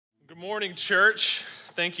Morning, church.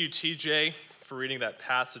 Thank you, TJ, for reading that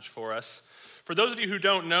passage for us. For those of you who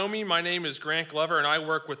don't know me, my name is Grant Glover, and I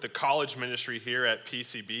work with the college ministry here at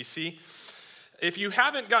PCBC. If you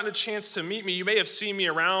haven't gotten a chance to meet me, you may have seen me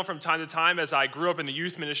around from time to time as I grew up in the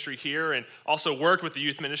youth ministry here and also worked with the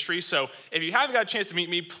youth ministry. So if you haven't got a chance to meet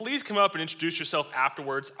me, please come up and introduce yourself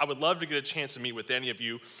afterwards. I would love to get a chance to meet with any of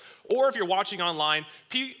you. Or if you're watching online,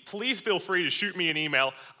 please feel free to shoot me an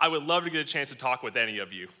email. I would love to get a chance to talk with any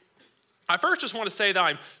of you. I first just want to say that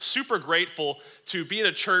I'm super grateful to be at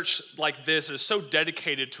a church like this that is so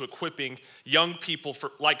dedicated to equipping young people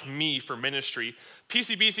like me for ministry.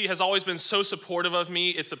 PCBC has always been so supportive of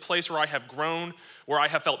me. It's the place where I have grown, where I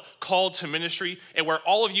have felt called to ministry, and where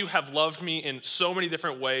all of you have loved me in so many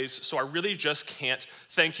different ways, so I really just can't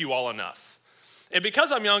thank you all enough. And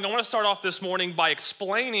because I'm young, I want to start off this morning by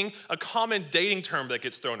explaining a common dating term that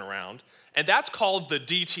gets thrown around, and that's called the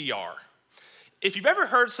DTR. If you've ever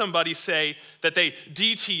heard somebody say that they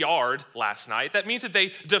DTR'd last night, that means that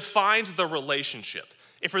they defined the relationship.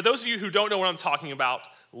 And for those of you who don't know what I'm talking about,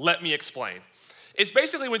 let me explain. It's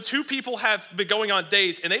basically when two people have been going on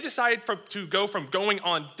dates and they decide to go from going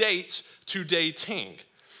on dates to dating.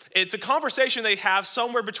 It's a conversation they have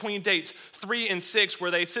somewhere between dates 3 and 6 where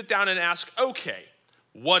they sit down and ask, okay,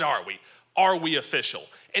 what are we? Are we official?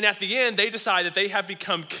 And at the end, they decide that they have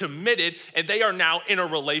become committed and they are now in a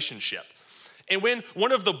relationship. And when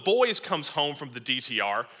one of the boys comes home from the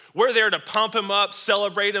DTR, we're there to pump him up,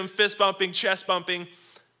 celebrate him, fist bumping, chest bumping.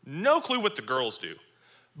 No clue what the girls do.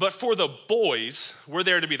 But for the boys, we're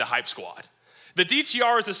there to be the hype squad. The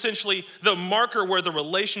DTR is essentially the marker where the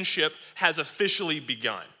relationship has officially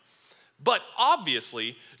begun. But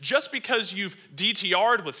obviously, just because you've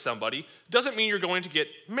DTR'd with somebody doesn't mean you're going to get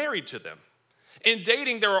married to them. In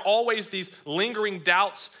dating, there are always these lingering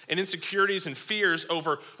doubts and insecurities and fears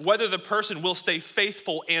over whether the person will stay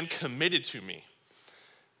faithful and committed to me.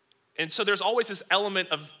 And so there's always this element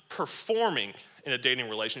of performing in a dating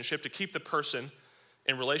relationship to keep the person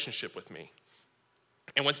in relationship with me.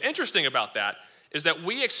 And what's interesting about that is that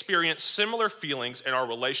we experience similar feelings in our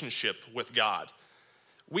relationship with God.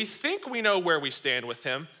 We think we know where we stand with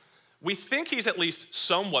Him. We think He's at least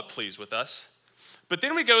somewhat pleased with us. But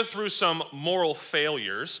then we go through some moral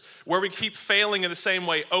failures where we keep failing in the same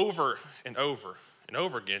way over and over and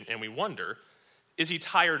over again, and we wonder, is He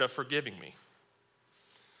tired of forgiving me?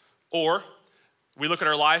 Or we look at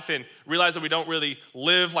our life and realize that we don't really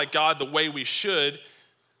live like God the way we should,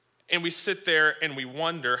 and we sit there and we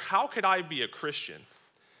wonder, how could I be a Christian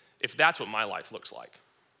if that's what my life looks like?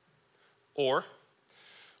 Or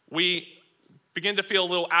we begin to feel a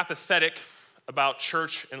little apathetic about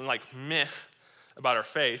church and like meh about our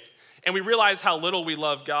faith, and we realize how little we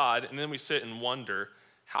love God, and then we sit and wonder,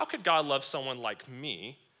 how could God love someone like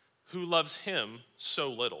me who loves Him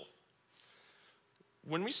so little?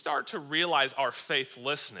 When we start to realize our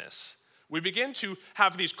faithlessness, we begin to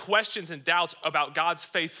have these questions and doubts about God's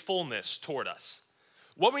faithfulness toward us.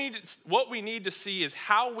 What we need to see is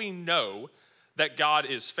how we know that God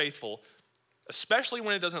is faithful, especially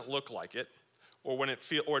when it doesn't look like it, or when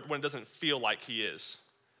it doesn't feel like He is.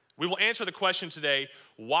 We will answer the question today,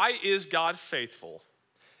 why is God faithful,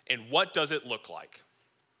 and what does it look like?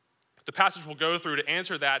 The passage we'll go through to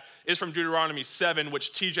answer that is from Deuteronomy 7,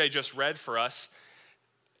 which TJ just read for us.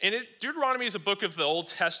 And Deuteronomy is a book of the Old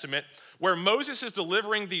Testament where Moses is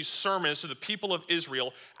delivering these sermons to the people of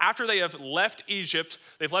Israel after they have left Egypt.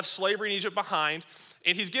 They've left slavery in Egypt behind.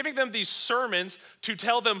 And he's giving them these sermons to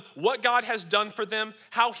tell them what God has done for them,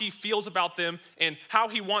 how He feels about them, and how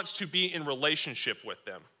He wants to be in relationship with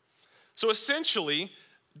them. So essentially,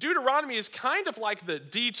 Deuteronomy is kind of like the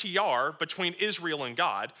DTR between Israel and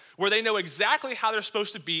God, where they know exactly how they're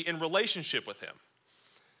supposed to be in relationship with Him.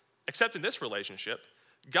 Except in this relationship,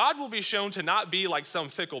 God will be shown to not be like some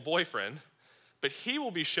fickle boyfriend, but He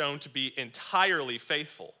will be shown to be entirely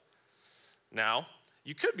faithful. Now,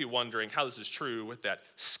 you could be wondering how this is true with that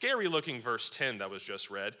scary-looking verse 10 that was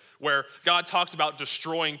just read, where God talks about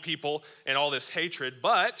destroying people and all this hatred,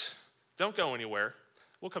 but don't go anywhere.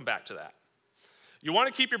 We'll come back to that. You want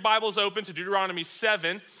to keep your Bibles open to Deuteronomy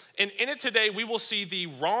 7, and in it today we will see the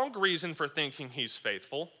wrong reason for thinking He's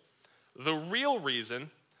faithful, the real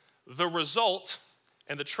reason, the result,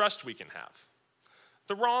 and the trust we can have.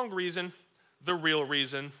 The wrong reason, the real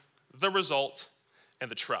reason, the result,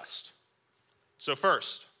 and the trust. So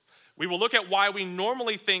first, we will look at why we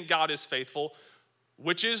normally think God is faithful,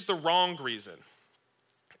 which is the wrong reason.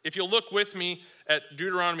 If you'll look with me at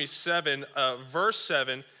Deuteronomy 7, verse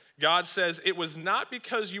 7, God says, "It was not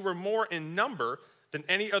because you were more in number than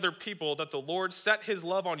any other people that the Lord set His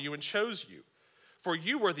love on you and chose you, for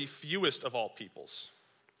you were the fewest of all peoples."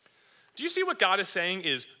 Do you see what God is saying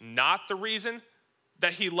is not the reason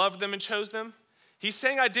that he loved them and chose them? He's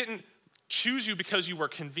saying, I didn't choose you because you were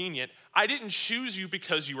convenient. I didn't choose you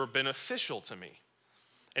because you were beneficial to me.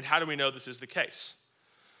 And how do we know this is the case?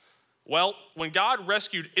 Well, when God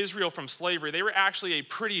rescued Israel from slavery, they were actually a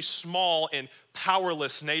pretty small and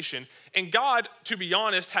powerless nation. And God, to be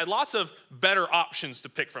honest, had lots of better options to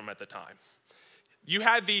pick from at the time. You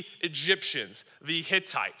had the Egyptians, the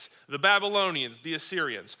Hittites, the Babylonians, the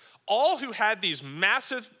Assyrians, all who had these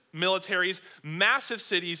massive militaries, massive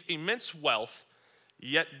cities, immense wealth,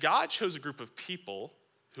 yet God chose a group of people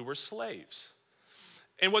who were slaves.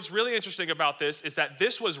 And what's really interesting about this is that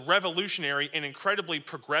this was revolutionary and incredibly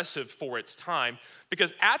progressive for its time,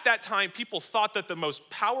 because at that time, people thought that the most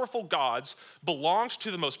powerful gods belonged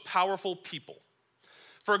to the most powerful people.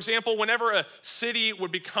 For example, whenever a city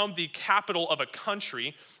would become the capital of a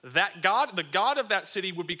country, that god, the god of that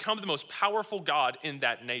city, would become the most powerful god in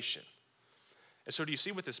that nation. And so do you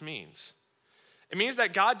see what this means? It means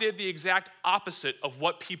that God did the exact opposite of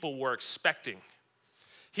what people were expecting.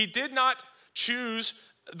 He did not choose,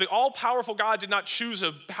 the all-powerful God did not choose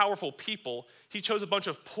a powerful people. He chose a bunch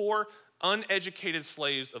of poor, uneducated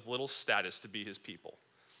slaves of little status to be his people.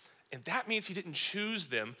 And that means he didn't choose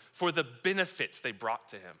them for the benefits they brought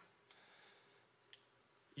to him.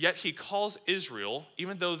 Yet he calls Israel,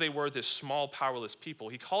 even though they were this small, powerless people,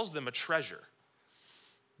 he calls them a treasure.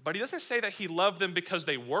 But he doesn't say that he loved them because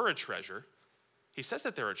they were a treasure. He says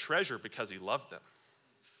that they're a treasure because he loved them.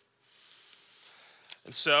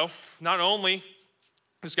 And so, not only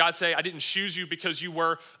does God say, I didn't choose you because you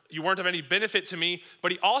weren't of any benefit to me,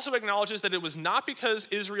 but he also acknowledges that it was not because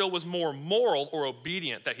Israel was more moral or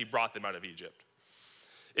obedient that he brought them out of Egypt.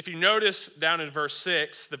 If you notice down in verse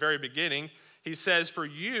 6, the very beginning, he says, for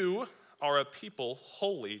you are a people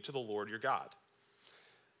holy to the Lord your God.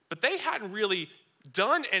 But they hadn't really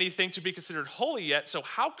done anything to be considered holy yet, so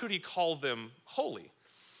how could he call them holy?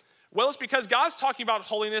 Well, it's because God's talking about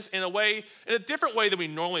holiness in a different way than we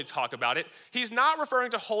normally talk about it. He's not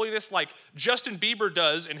referring to holiness like Justin Bieber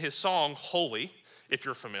does in his song, Holy, if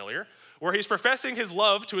you're familiar, where he's professing his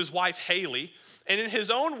love to his wife, Haley, and in his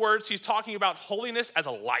own words, he's talking about holiness as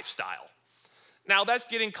a lifestyle. Now, that's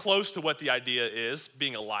getting close to what the idea is,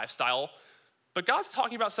 being a lifestyle, but God's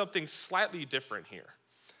talking about something slightly different here.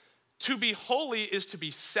 To be holy is to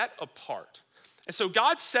be set apart. And so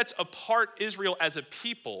God sets apart Israel as a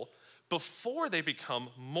people before they become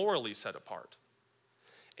morally set apart.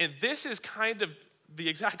 And this is kind of the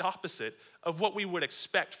exact opposite of what we would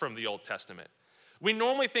expect from the Old Testament. We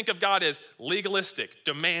normally think of God as legalistic,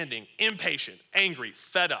 demanding, impatient, angry,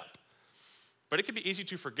 fed up. But it can be easy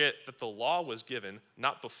to forget that the law was given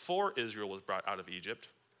not before Israel was brought out of Egypt,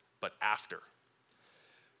 but after.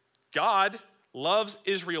 God loves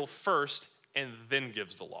Israel first and then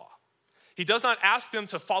gives the law. He does not ask them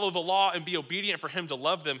to follow the law and be obedient for him to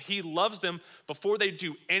love them. He loves them before they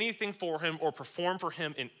do anything for him or perform for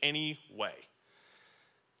him in any way.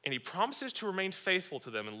 And he promises to remain faithful to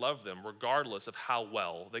them and love them regardless of how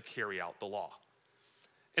well they carry out the law.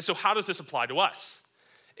 And so how does this apply to us?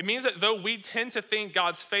 It means that though we tend to think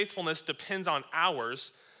God's faithfulness depends on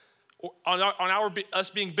ours, us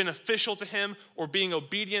being beneficial to him or being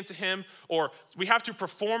obedient to him, or we have to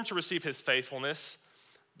perform to receive his faithfulness,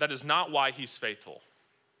 that is not why he's faithful.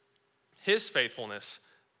 His faithfulness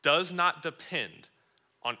does not depend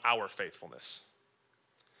on our faithfulness.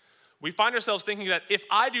 We find ourselves thinking that if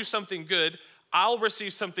I do something good, I'll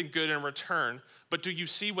receive something good in return. But do you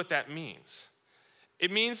see what that means? It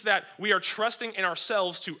means that we are trusting in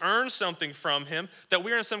ourselves to earn something from him, that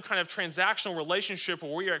we are in some kind of transactional relationship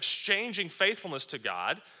where we are exchanging faithfulness to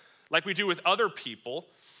God, like we do with other people.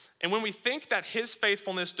 And when we think that his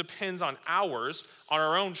faithfulness depends on ours, on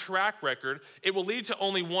our own track record, it will lead to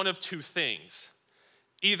only one of two things: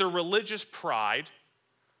 either religious pride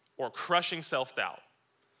or crushing self-doubt.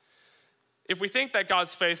 If we think that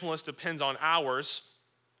God's faithfulness depends on ours,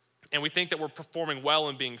 and we think that we're performing well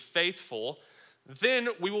and being faithful, then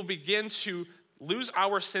we will begin to lose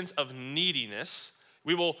our sense of neediness.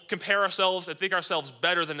 We will compare ourselves and think ourselves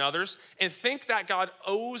better than others and think that God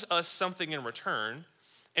owes us something in return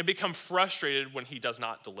and become frustrated when he does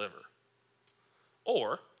not deliver.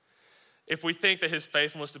 Or, if we think that his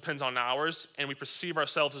faithfulness depends on ours and we perceive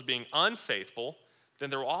ourselves as being unfaithful, then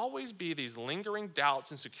there will always be these lingering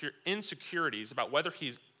doubts and insecurities about whether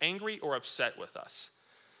he's angry or upset with us.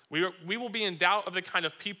 We will be in doubt of the kind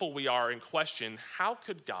of people we are and question, how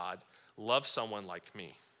could God love someone like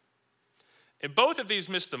me? And both of these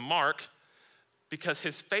miss the mark because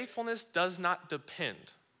his faithfulness does not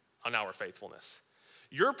depend on our faithfulness.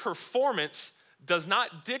 Your performance does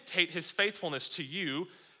not dictate his faithfulness to you.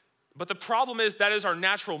 But the problem is that is our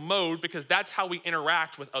natural mode because that's how we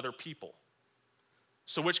interact with other people.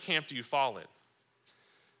 So which camp do you fall in?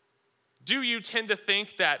 Do you tend to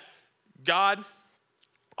think that God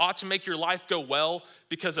ought to make your life go well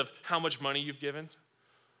because of how much money you've given,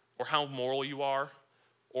 or how moral you are,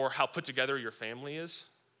 or how put together your family is?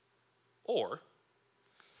 Or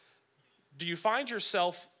do you find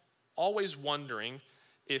yourself always wondering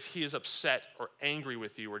if he is upset or angry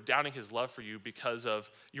with you or doubting his love for you because of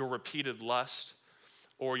your repeated lust,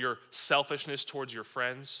 or your selfishness towards your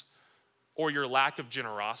friends, or your lack of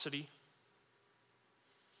generosity?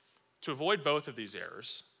 To avoid both of these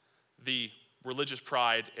errors, the religious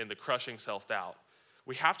pride and the crushing self-doubt,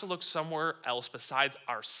 we have to look somewhere else besides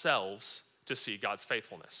ourselves to see God's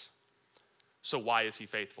faithfulness. So why is he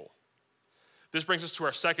faithful? This brings us to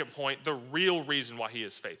our second point, the real reason why he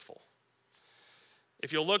is faithful.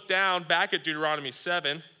 If you'll look down back at Deuteronomy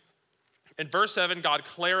 7, in verse 7, God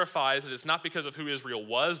clarifies that it's not because of who Israel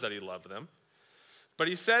was that he loved them, but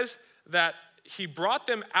he says that he brought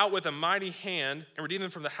them out with a mighty hand and redeemed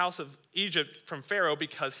them from the house of Egypt, from Pharaoh,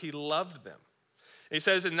 because he loved them. And he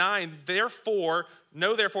says in 9,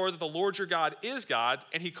 know therefore that the Lord your God is God,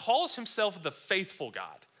 and he calls himself the faithful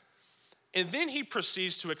God. And then he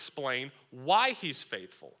proceeds to explain why he's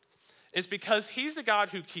faithful. It's because he's the God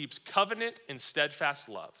who keeps covenant and steadfast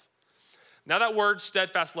love. Now that word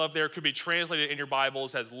steadfast love there could be translated in your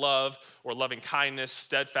Bibles as love or loving kindness,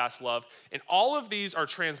 steadfast love. And all of these are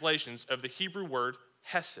translations of the Hebrew word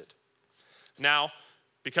hesed. Now,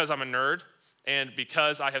 because I'm a nerd and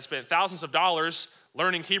because I have spent thousands of dollars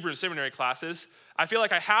learning Hebrew in seminary classes, I feel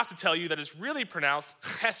like I have to tell you that it's really pronounced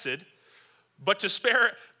chesed. But to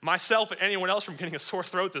spare myself and anyone else from getting a sore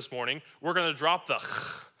throat this morning, we're going to drop the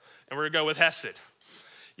and we're going to go with hesed.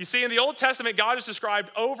 You see, in the Old Testament, God is described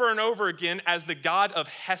over and over again as the God of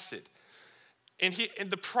hesed. And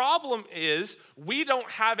the problem is we don't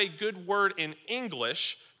have a good word in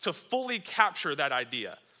English to fully capture that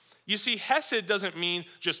idea. You see, hesed doesn't mean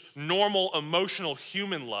just normal emotional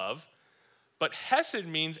human love, but hesed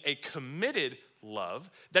means a committed love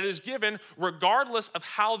that is given regardless of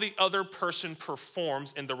how the other person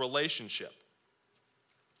performs in the relationship.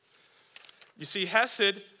 You see,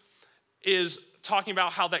 hesed is talking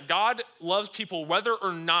about how that God loves people whether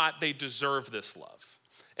or not they deserve this love.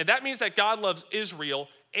 And that means that God loves Israel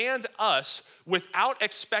and us without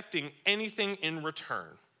expecting anything in return.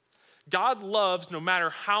 God loves no matter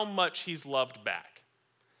how much he's loved back.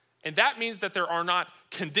 And that means that there are not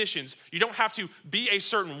conditions. You don't have to be a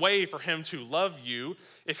certain way for him to love you.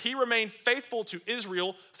 If he remained faithful to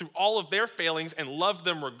Israel through all of their failings and loved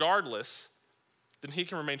them regardless, then he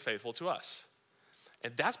can remain faithful to us.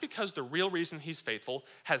 And that's because the real reason he's faithful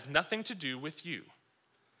has nothing to do with you.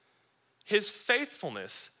 His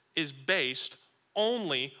faithfulness is based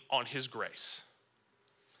only on his grace.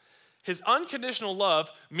 His unconditional love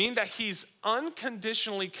means that he's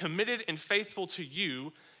unconditionally committed and faithful to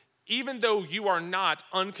you, even though you are not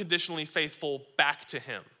unconditionally faithful back to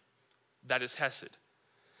him. That is hesed.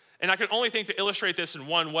 And I can only think to illustrate this in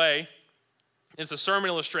one way. It's a sermon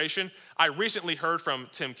illustration I recently heard from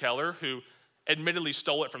Tim Keller, who admittedly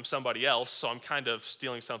stole it from somebody else, so I'm kind of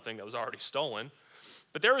stealing something that was already stolen.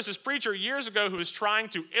 But there was this preacher years ago who was trying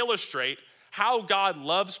to illustrate how God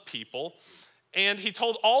loves people, and he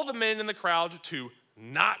told all the men in the crowd to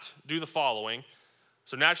not do the following.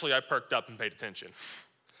 So naturally, I perked up and paid attention.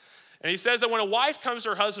 And he says that when a wife comes to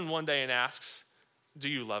her husband one day and asks, "Do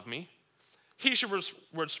you love me?" he should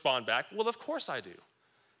respond back, "Well, of course I do."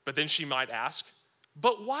 But then she might ask,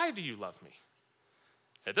 "But why do you love me?"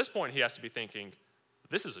 At this point, he has to be thinking,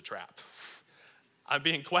 this is a trap. I'm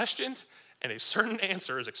being questioned, and a certain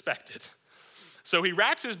answer is expected. So he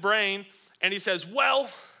racks his brain, and he says,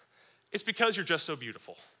 "Well, it's because you're just so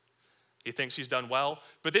beautiful." He thinks he's done well,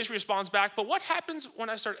 but then she responds back, "But what happens when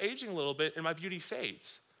I start aging a little bit and my beauty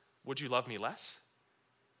fades? Would you love me less?"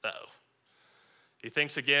 Uh-oh. He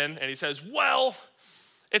thinks again, and he says, "Well,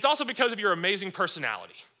 it's also because of your amazing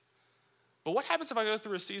personality. But what happens if I go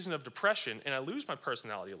through a season of depression and I lose my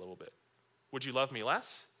personality a little bit? Would you love me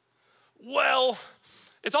less?" "Well,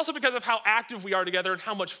 it's also because of how active we are together and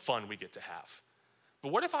how much fun we get to have. But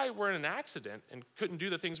what if I were in an accident and couldn't do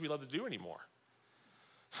the things we love to do anymore?"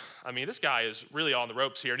 I mean, this guy is really on the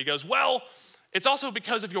ropes here. And he goes, "Well, it's also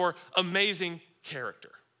because of your amazing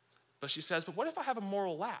character." But she says, "But what if I have a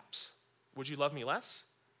moral lapse? Would you love me less?"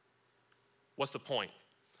 What's the point?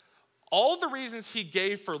 All the reasons he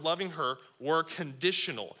gave for loving her were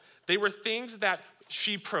conditional. They were things that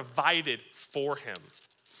she provided for him,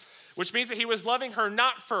 which means that he was loving her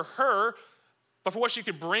not for her, but for what she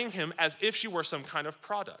could bring him as if she were some kind of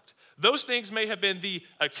product. Those things may have been the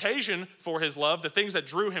occasion for his love, the things that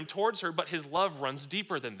drew him towards her, but his love runs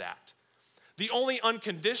deeper than that. The only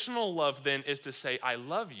unconditional love then is to say, I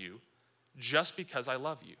love you just because I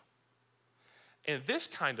love you. And this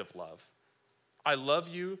kind of love, I love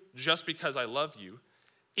you just because I love you,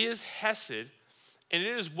 is hesed, and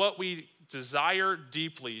it is what we desire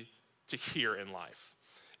deeply to hear in life.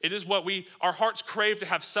 It is what our hearts crave, to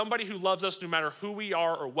have somebody who loves us no matter who we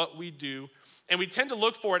are or what we do. And we tend to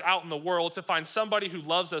look for it out in the world, to find somebody who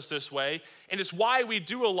loves us this way. And it's why we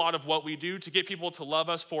do a lot of what we do, to get people to love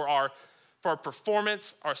us for our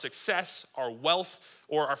performance, our success, our wealth,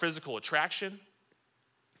 or our physical attraction.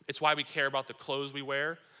 It's why we care about the clothes we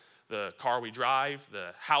wear, the car we drive,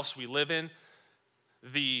 the house we live in,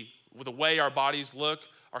 the way our bodies look,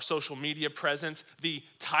 our social media presence, the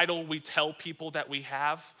title we tell people that we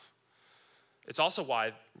have. It's also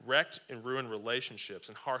why wrecked and ruined relationships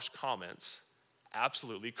and harsh comments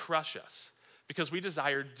absolutely crush us, because we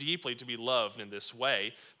desire deeply to be loved in this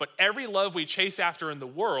way, but every love we chase after in the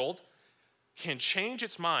world can change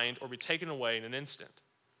its mind or be taken away in an instant.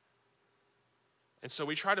 And so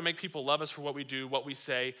we try to make people love us for what we do, what we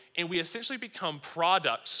say, and we essentially become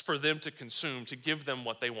products for them to consume, to give them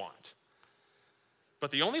what they want.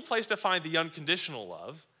 But the only place to find the unconditional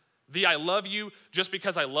love, the I love you just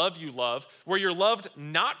because I love you love, where you're loved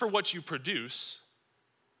not for what you produce,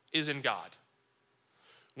 is in God.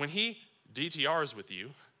 When he DTRs with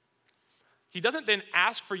you, he doesn't then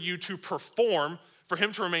ask for you to perform for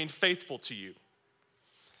him to remain faithful to you.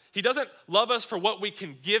 He doesn't love us for what we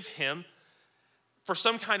can give him, for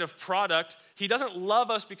some kind of product. He doesn't love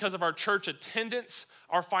us because of our church attendance,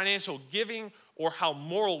 our financial giving, or how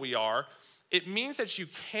moral we are. It means that you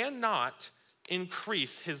cannot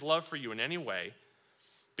increase his love for you in any way,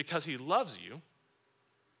 because he loves you,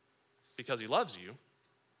 because he loves you,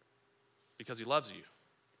 because he loves you.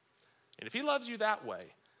 And if he loves you that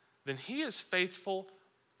way, then he is faithful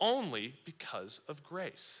only because of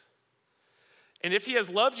grace. And if he has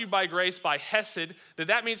loved you by grace, by hesed, then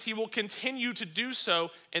that means he will continue to do so,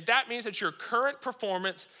 and that means that your current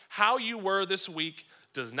performance, how you were this week,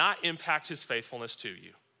 does not impact his faithfulness to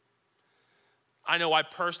you. I know I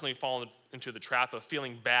personally fall into the trap of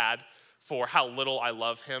feeling bad for how little I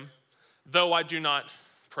love him, though I do not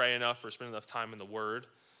pray enough or spend enough time in the Word,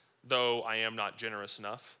 though I am not generous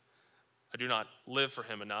enough. I do not live for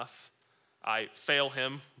him enough. I fail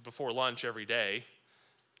him before lunch every day,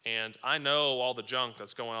 and I know all the junk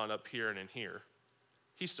that's going on up here and in here.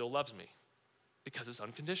 He still loves me because it's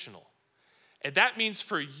unconditional. And that means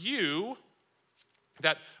for you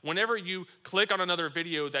that whenever you click on another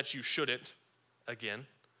video that you shouldn't, again,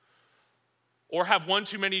 or have one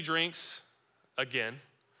too many drinks, again,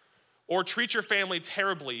 or treat your family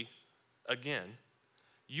terribly, again,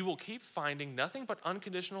 you will keep finding nothing but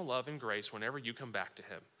unconditional love and grace whenever you come back to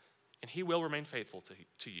him, and he will remain faithful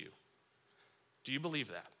to you. Do you believe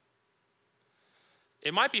that?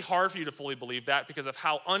 It might be hard for you to fully believe that because of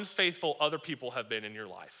how unfaithful other people have been in your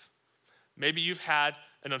life. Maybe you've had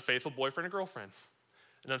an unfaithful boyfriend or girlfriend,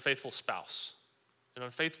 an unfaithful spouse, an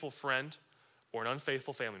unfaithful friend, or an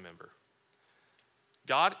unfaithful family member.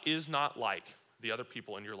 God is not like the other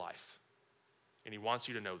people in your life, and he wants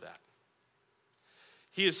you to know that.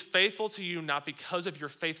 He is faithful to you not because of your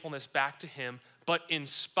faithfulness back to him, but in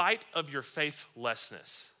spite of your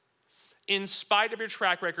faithlessness. In spite of your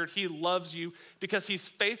track record, he loves you because he's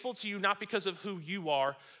faithful to you not because of who you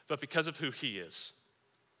are, but because of who he is.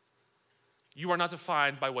 You are not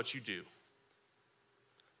defined by what you do.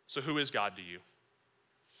 So who is God to you?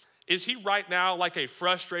 Is he right now like a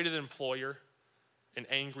frustrated employer, an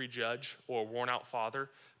angry judge, or a worn-out father,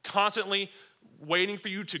 constantly waiting for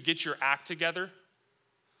you to get your act together?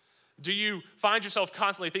 Do you find yourself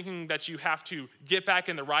constantly thinking that you have to get back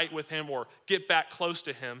in the right with him or get back close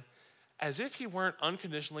to him, as if he weren't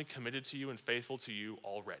unconditionally committed to you and faithful to you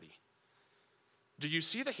already? Do you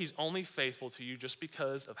see that he's only faithful to you just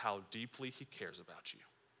because of how deeply he cares about you?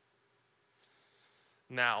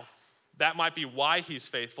 Now, that might be why he's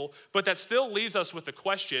faithful, but that still leaves us with the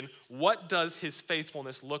question, what does his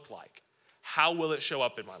faithfulness look like? How will it show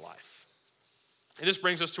up in my life? And this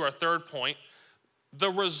brings us to our third point, the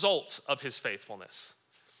result of his faithfulness.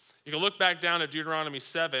 You can look back down at Deuteronomy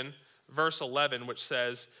 7, verse 11, which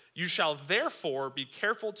says, "You shall therefore be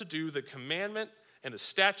careful to do the commandment and the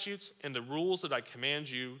statutes and the rules that I command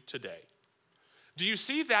you today." Do you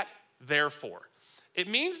see that therefore? It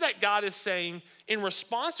means that God is saying, in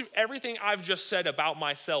response to everything I've just said about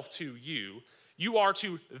myself to you, you are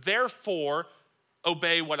to therefore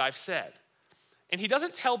obey what I've said. And he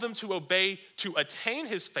doesn't tell them to obey to attain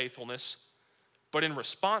his faithfulness, but in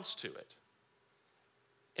response to it.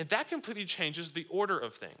 And that completely changes the order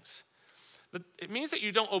of things. It means that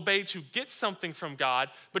you don't obey to get something from God,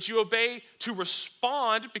 but you obey to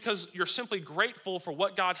respond because you're simply grateful for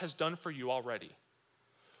what God has done for you already.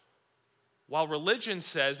 While religion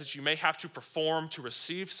says that you may have to perform to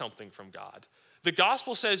receive something from God, the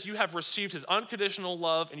gospel says you have received his unconditional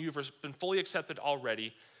love and you've been fully accepted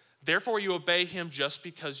already. Therefore, you obey him just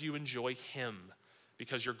because you enjoy him,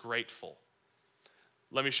 because you're grateful.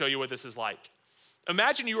 Let me show you what this is like.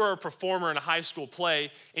 Imagine you are a performer in a high school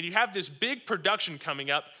play and you have this big production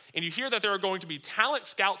coming up and you hear that there are going to be talent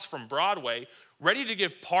scouts from Broadway ready to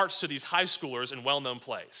give parts to these high schoolers in well-known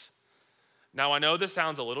plays. Now, I know this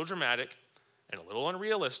sounds a little dramatic and a little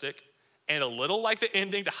unrealistic and a little like the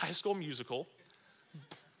ending to High School Musical,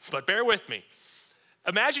 but bear with me.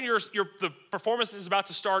 Imagine the performance is about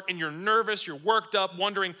to start and you're nervous, you're worked up,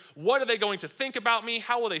 wondering, what are they going to think about me?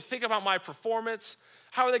 How will they think about my performance?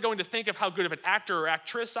 How are they going to think of how good of an actor or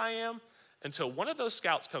actress I am? Until one of those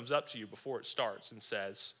scouts comes up to you before it starts and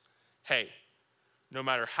says, hey, no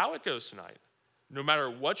matter how it goes tonight, no matter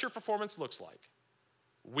what your performance looks like,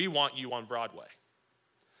 we want you on Broadway.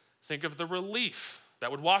 Think of the relief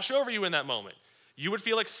that would wash over you in that moment. You would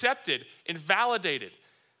feel accepted and validated.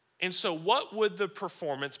 And so what would the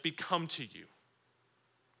performance become to you?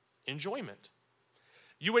 Enjoyment.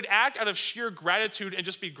 You would act out of sheer gratitude and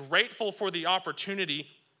just be grateful for the opportunity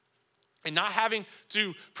and not having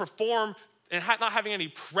to perform and not having any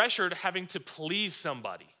pressure to having to please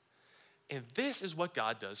somebody. And this is what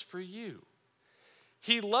God does for you.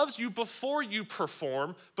 He loves you before you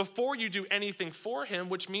perform, before you do anything for him,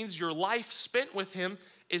 which means your life spent with him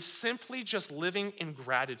is simply just living in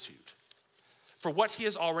gratitude for what he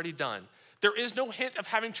has already done. There is no hint of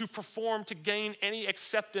having to perform to gain any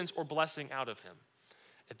acceptance or blessing out of him.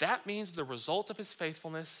 And that means the result of his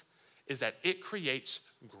faithfulness is that it creates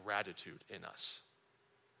gratitude in us.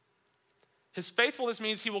 His faithfulness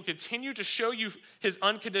means he will continue to show you his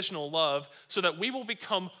unconditional love so that we will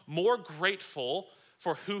become more grateful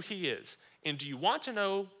for who he is. And do you want to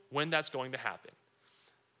know when that's going to happen?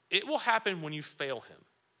 It will happen when you fail him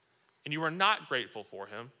and you are not grateful for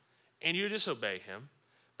him and you disobey him,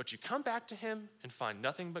 but you come back to him and find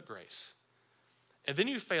nothing but grace. And then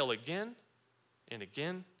you fail again and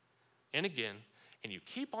again and again, and you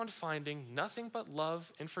keep on finding nothing but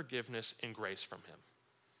love and forgiveness and grace from him.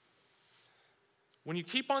 When you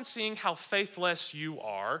keep on seeing how faithless you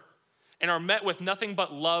are and are met with nothing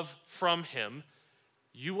but love from him,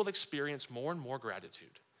 you will experience more and more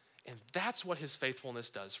gratitude. And that's what his faithfulness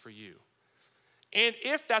does for you. And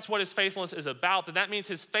if that's what his faithfulness is about, then that means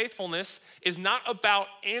his faithfulness is not about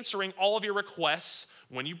answering all of your requests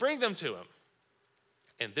when you bring them to him.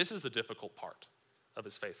 And this is the difficult part of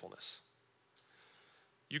his faithfulness.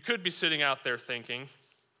 You could be sitting out there thinking,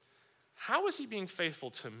 how is he being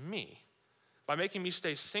faithful to me by making me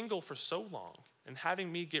stay single for so long and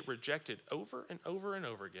having me get rejected over and over and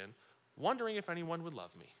over again, wondering if anyone would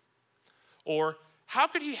love me? Or how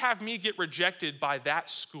could he have me get rejected by that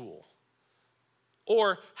school?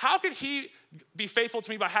 Or how could he be faithful to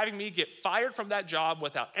me by having me get fired from that job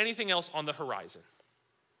without anything else on the horizon?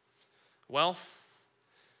 Well,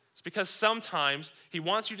 it's because sometimes he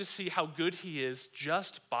wants you to see how good he is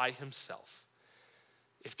just by himself.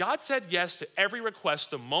 If God said yes to every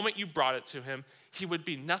request the moment you brought it to him, he would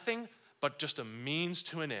be nothing but just a means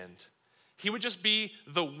to an end. He would just be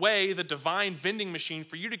the way, the divine vending machine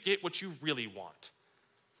for you to get what you really want.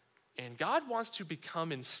 And God wants to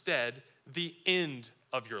become instead the end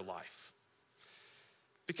of your life.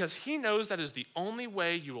 Because he knows that is the only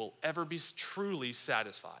way you will ever be truly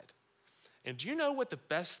satisfied. And do you know what the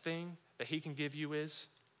best thing that he can give you is?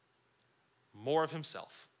 More of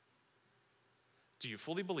himself. Do you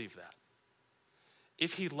fully believe that?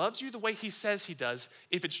 If he loves you the way he says he does,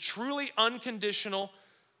 if it's truly unconditional,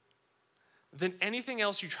 then anything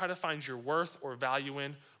else you try to find your worth or value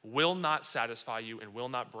in will not satisfy you and will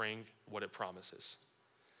not bring what it promises.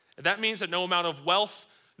 And that means that no amount of wealth,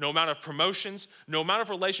 no amount of promotions, no amount of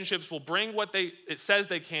relationships will bring what it says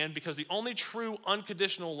they can, because the only true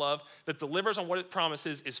unconditional love that delivers on what it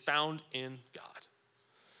promises is found in God.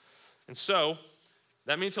 And so,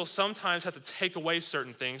 that means he'll sometimes have to take away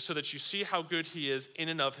certain things so that you see how good he is in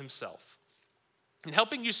and of himself. And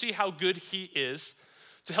helping you see how good he is,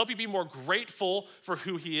 to help you be more grateful for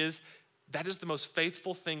who he is, that is the most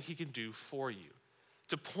faithful thing he can do for you.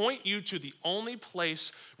 To point you to the only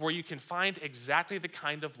place where you can find exactly the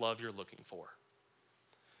kind of love you're looking for.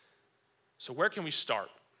 So where can we start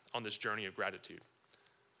on this journey of gratitude?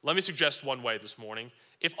 Let me suggest one way this morning.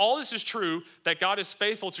 If all this is true, that God is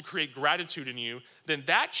faithful to create gratitude in you, then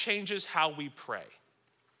that changes how we pray.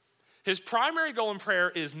 His primary goal in prayer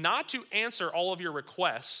is not to answer all of your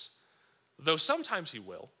requests, though sometimes he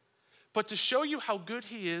will, but to show you how good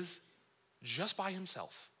he is just by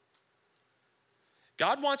himself.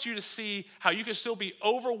 God wants you to see how you can still be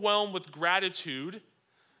overwhelmed with gratitude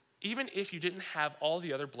even if you didn't have all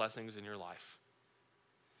the other blessings in your life.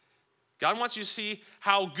 God wants you to see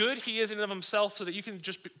how good he is in and of himself so that you can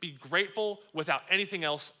just be grateful without anything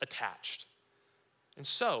else attached. And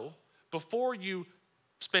so, before you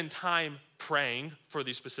spend time praying for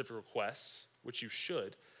these specific requests, which you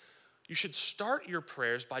should start your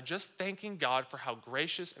prayers by just thanking God for how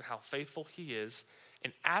gracious and how faithful he is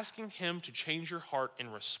and asking him to change your heart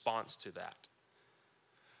in response to that.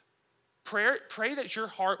 Pray that your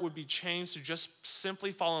heart would be changed to just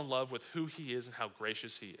simply fall in love with who he is and how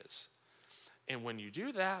gracious he is. And when you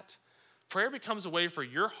do that, prayer becomes a way for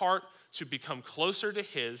your heart to become closer to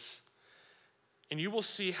his, and you will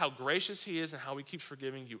see how gracious he is and how he keeps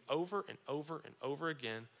forgiving you over and over and over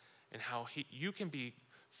again, and how you can be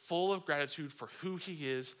full of gratitude for who he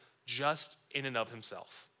is just in and of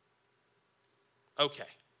himself. Okay,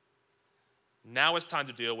 now it's time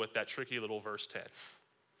to deal with that tricky little verse 10.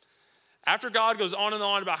 After God goes on and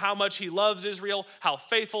on about how much he loves Israel, how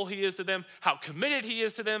faithful he is to them, how committed he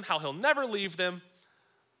is to them, how he'll never leave them,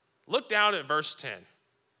 look down at verse 10.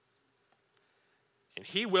 And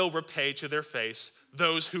he will repay to their face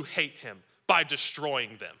those who hate him by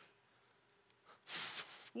destroying them.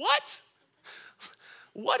 What?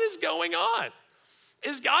 What is going on?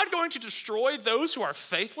 Is God going to destroy those who are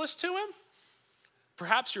faithless to him?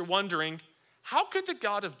 Perhaps you're wondering, how could the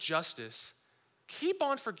God of justice keep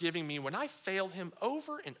on forgiving me when I failed him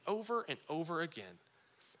over and over and over again?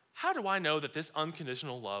 How do I know that this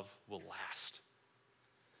unconditional love will last?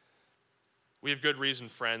 We have good reason,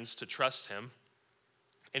 friends, to trust him,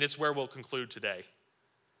 and it's where we'll conclude today.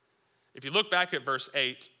 If you look back at verse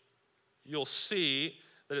 8, you'll see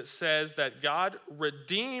that it says that God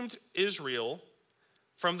redeemed Israel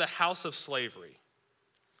from the house of slavery.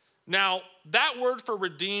 Now, that word for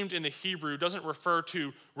redeemed in the Hebrew doesn't refer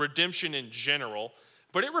to redemption in general,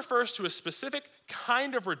 but it refers to a specific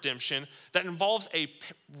kind of redemption that involves a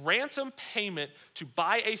ransom payment to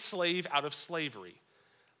buy a slave out of slavery.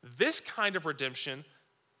 This kind of redemption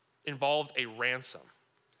involved a ransom.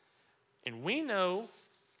 And we know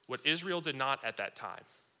what Israel did not at that time.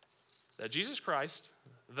 That Jesus Christ,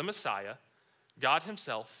 the Messiah, God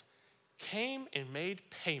himself, came and made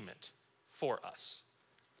payment for us.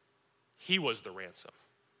 He was the ransom.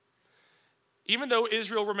 Even though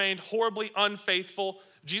Israel remained horribly unfaithful,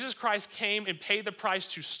 Jesus Christ came and paid the price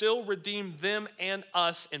to still redeem them and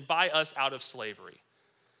us and buy us out of slavery.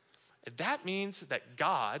 And that means that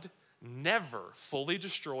God never fully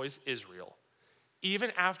destroys Israel,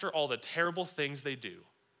 even after all the terrible things they do.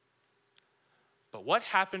 But what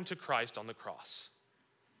happened to Christ on the cross?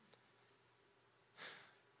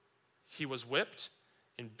 He was whipped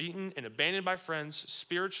and beaten and abandoned by friends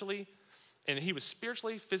spiritually, and he was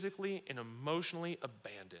spiritually, physically, and emotionally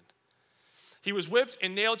abandoned. He was whipped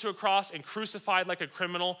and nailed to a cross and crucified like a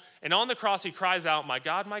criminal, and on the cross he cries out, my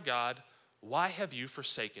God, why have you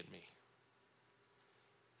forsaken me?"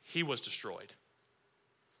 He was destroyed.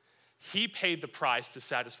 He paid the price to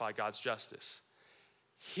satisfy God's justice.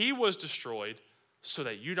 He was destroyed so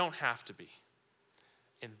that you don't have to be.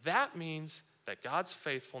 And that means that God's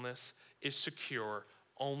faithfulness is secure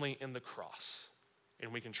only in the cross,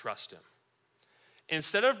 and we can trust him.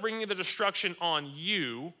 Instead of bringing the destruction on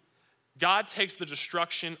you, God takes the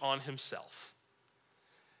destruction on himself.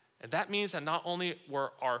 And that means that not only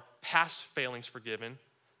were our past failings forgiven,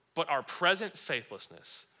 but our present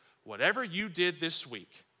faithlessness, whatever you did this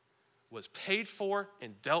week, was paid for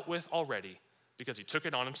and dealt with already because he took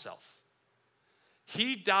it on himself.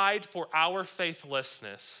 He died for our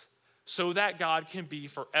faithlessness so that God can be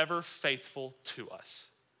forever faithful to us.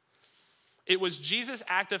 It was Jesus'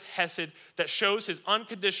 act of hesed that shows his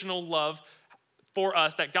unconditional love for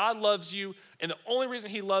us, that God loves you, and the only reason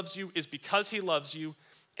he loves you is because he loves you,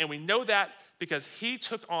 and we know that because he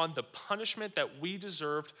took on the punishment that we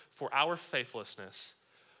deserved for our faithlessness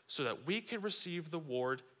so that we could receive the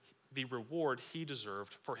reward he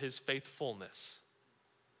deserved for his faithfulness.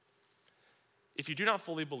 If you do not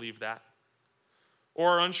fully believe that,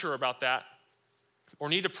 or are unsure about that, or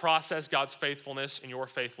need to process God's faithfulness and your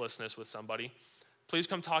faithlessness with somebody, please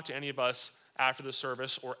come talk to any of us after the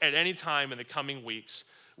service or at any time in the coming weeks.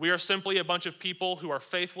 We are simply a bunch of people who are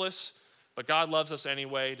faithless, but God loves us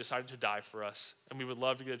anyway, decided to die for us, and we would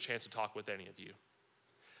love to get a chance to talk with any of you.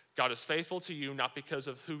 God is faithful to you not because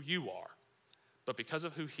of who you are, but because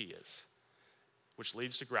of who he is, which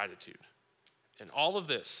leads to gratitude. And all of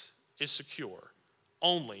this is secure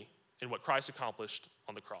only in what Christ accomplished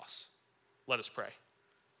on the cross. Let us pray.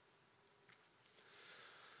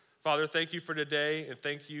 Father, thank you for today, and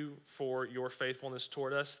thank you for your faithfulness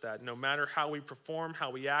toward us, that no matter how we perform,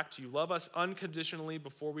 how we act, you love us unconditionally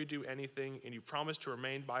before we do anything, and you promise to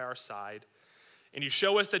remain by our side. And you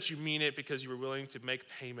show us that you mean it because you were willing to make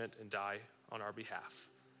payment and die on our behalf.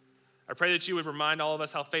 I pray that you would remind all of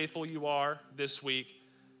us how faithful you are this week.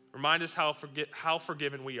 Remind us how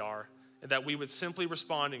forgiven we are, and that we would simply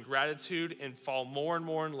respond in gratitude and fall more and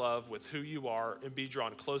more in love with who you are and be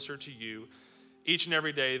drawn closer to you each and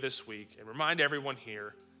every day this week. And remind everyone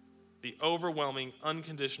here the overwhelming,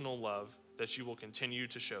 unconditional love that you will continue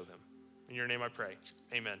to show them. In your name I pray.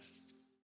 Amen.